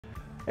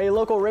A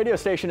local radio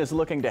station is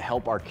looking to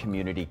help our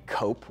community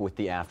cope with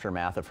the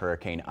aftermath of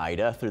Hurricane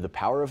Ida through the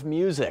power of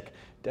music.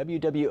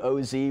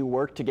 WWOZ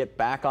worked to get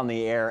back on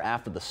the air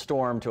after the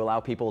storm to allow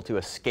people to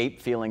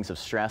escape feelings of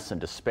stress and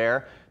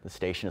despair. The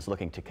station is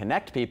looking to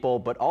connect people,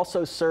 but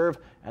also serve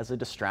as a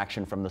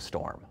distraction from the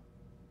storm.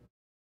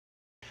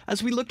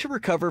 As we look to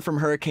recover from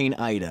Hurricane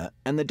Ida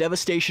and the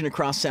devastation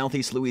across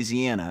southeast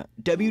Louisiana,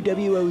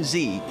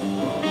 WWOZ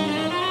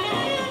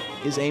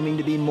is aiming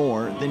to be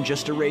more than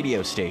just a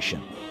radio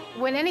station.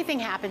 When anything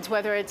happens,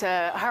 whether it's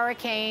a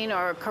hurricane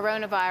or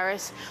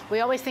coronavirus, we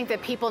always think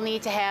that people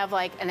need to have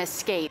like an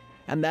escape.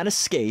 And that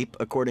escape,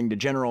 according to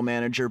General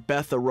Manager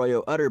Beth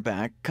Arroyo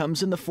Utterback,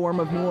 comes in the form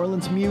of New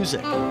Orleans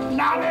music.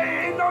 Now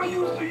there ain't no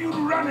use to you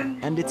running.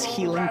 And its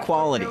healing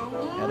quality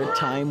at a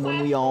time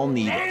when we all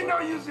need it. Ain't no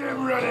use to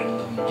him running,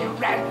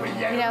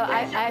 you know,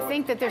 I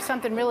think that there's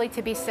something really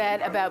to be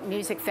said about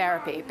music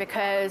therapy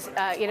because,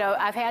 you know,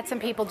 I've had some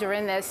people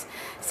during this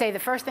say the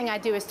first thing I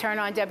do is turn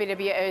on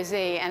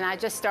WWOZ and I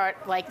just start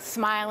like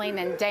smiling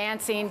and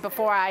dancing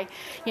before I,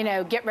 you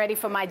know, get ready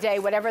for my day,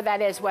 whatever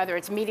that is, whether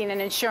it's meeting an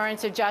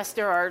insurance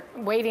adjuster or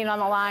waiting on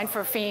the line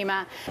for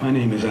FEMA. My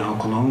name is Al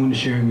Cologne,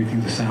 sharing with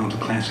you the sounds of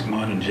classic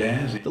modern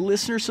jazz. The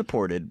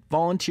listener-supported,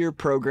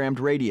 volunteer-programmed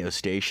radio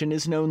station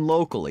is known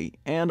locally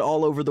and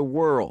all over the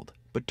world.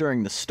 But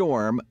during the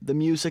storm, the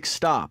music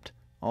stopped,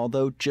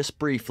 although just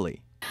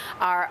briefly.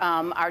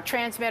 Our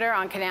transmitter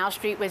on Canal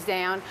Street was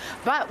down,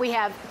 but we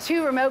have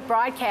 2 remote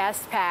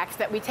broadcast packs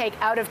that we take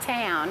out of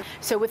town.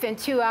 So within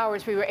 2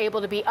 hours, we were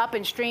able to be up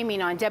and streaming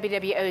on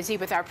WWOZ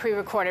with our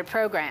pre-recorded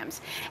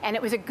programs. And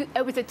it was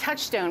a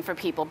touchstone for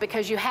people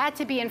because you had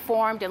to be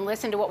informed and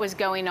listen to what was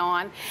going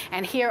on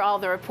and hear all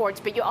the reports,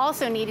 but you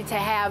also needed to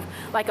have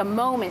like a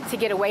moment to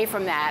get away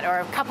from that or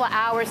a couple of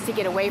hours to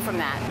get away from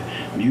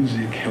that.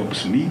 Music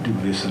helps me do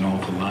this an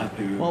awful lot.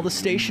 While the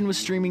station was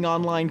streaming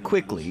online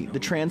quickly, the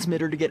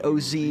transmitter to get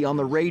OZ on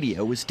the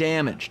radio was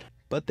damaged.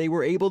 But they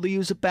were able to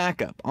use a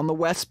backup on the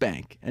West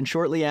Bank, and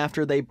shortly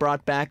after they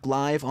brought back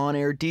live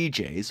on-air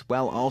DJs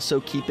while also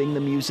keeping the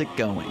music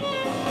going.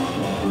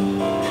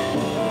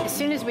 As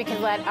soon as we could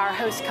let our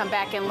hosts come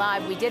back in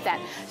live, we did that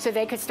so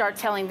they could start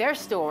telling their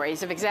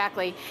stories of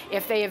exactly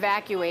if they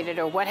evacuated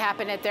or what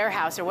happened at their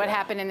house or what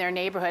happened in their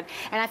neighborhood.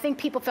 And I think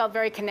people felt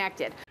very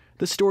connected.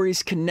 The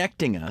stories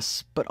connecting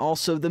us, but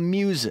also the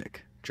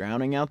music,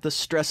 drowning out the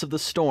stress of the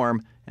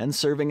storm and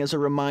serving as a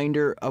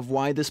reminder of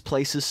why this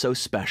place is so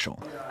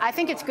special. I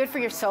think it's good for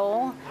your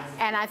soul,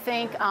 and I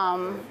think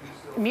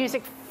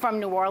music from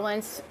New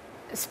Orleans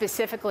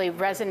specifically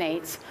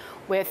resonates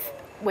with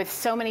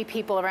so many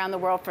people around the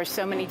world for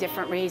so many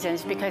different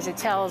reasons because it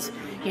tells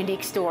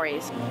unique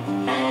stories.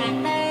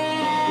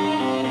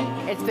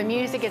 It's the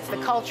music, it's the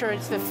culture,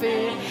 it's the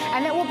food,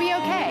 and that we'll be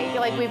okay.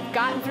 Like we've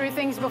gotten through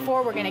things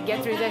before, we're gonna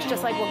get through this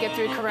just like we'll get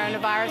through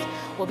coronavirus.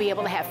 We'll be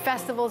able to have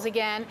festivals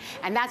again,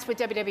 and that's what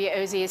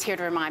WWOZ is here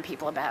to remind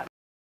people about.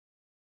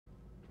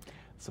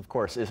 This, of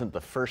course, isn't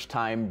the first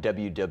time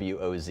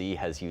WWOZ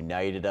has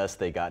united us.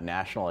 They got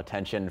national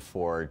attention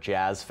for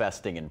Jazz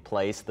Festing in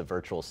Place, the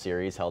virtual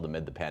series held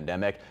amid the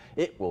pandemic.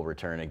 It will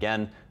return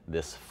again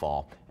this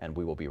fall, and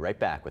we will be right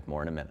back with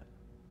more in a minute.